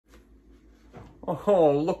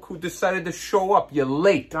Oh, look who decided to show up. You're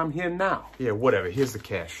late. I'm here now. Yeah, whatever. Here's the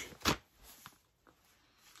cash.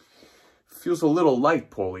 Feels a little light,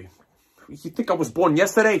 Paulie. You think I was born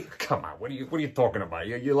yesterday? Come on, what are you talking about?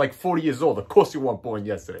 You're like 40 years old. Of course you weren't born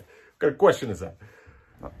yesterday. What kind of question is that?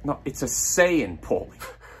 No, it's a saying, Paulie.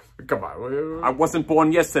 Come on. I wasn't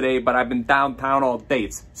born yesterday, but I've been downtown all day.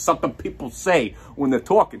 It's something people say when they're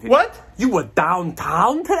talking to you. What? You were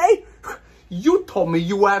downtown today? You told me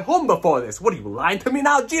you were at home before this. What, are you lying to me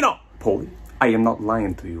now, Gino? Paulie, I am not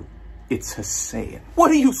lying to you. It's a saying.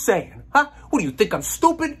 What are you saying? Huh? What, do you think I'm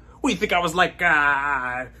stupid? What, do you think I was like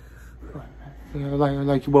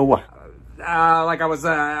you were what?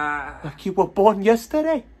 Like you were born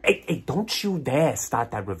yesterday? Hey, don't you dare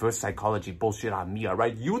start that reverse psychology bullshit on me, all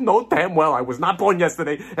right? You know damn well I was not born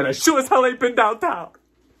yesterday, and I sure as hell ain't been downtown.